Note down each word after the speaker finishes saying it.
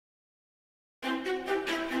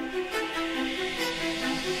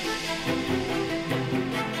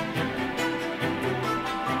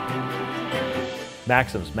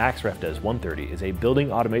Maxim's MAXREFDES130 is a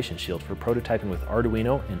building automation shield for prototyping with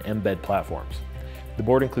Arduino and mbed platforms. The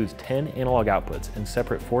board includes 10 analog outputs and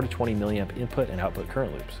separate 4 to 20 mA input and output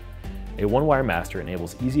current loops. A one-wire master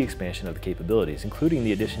enables easy expansion of the capabilities, including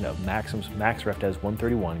the addition of Maxim's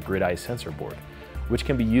MAXREFDES131 grid-eye sensor board, which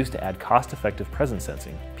can be used to add cost-effective presence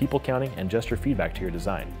sensing, people counting, and gesture feedback to your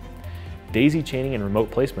design. Daisy chaining and remote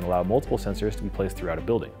placement allow multiple sensors to be placed throughout a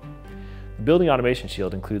building. The building automation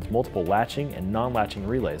shield includes multiple latching and non-latching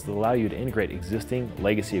relays that allow you to integrate existing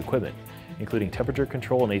legacy equipment, including temperature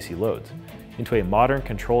control and AC loads, into a modern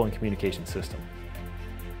control and communication system.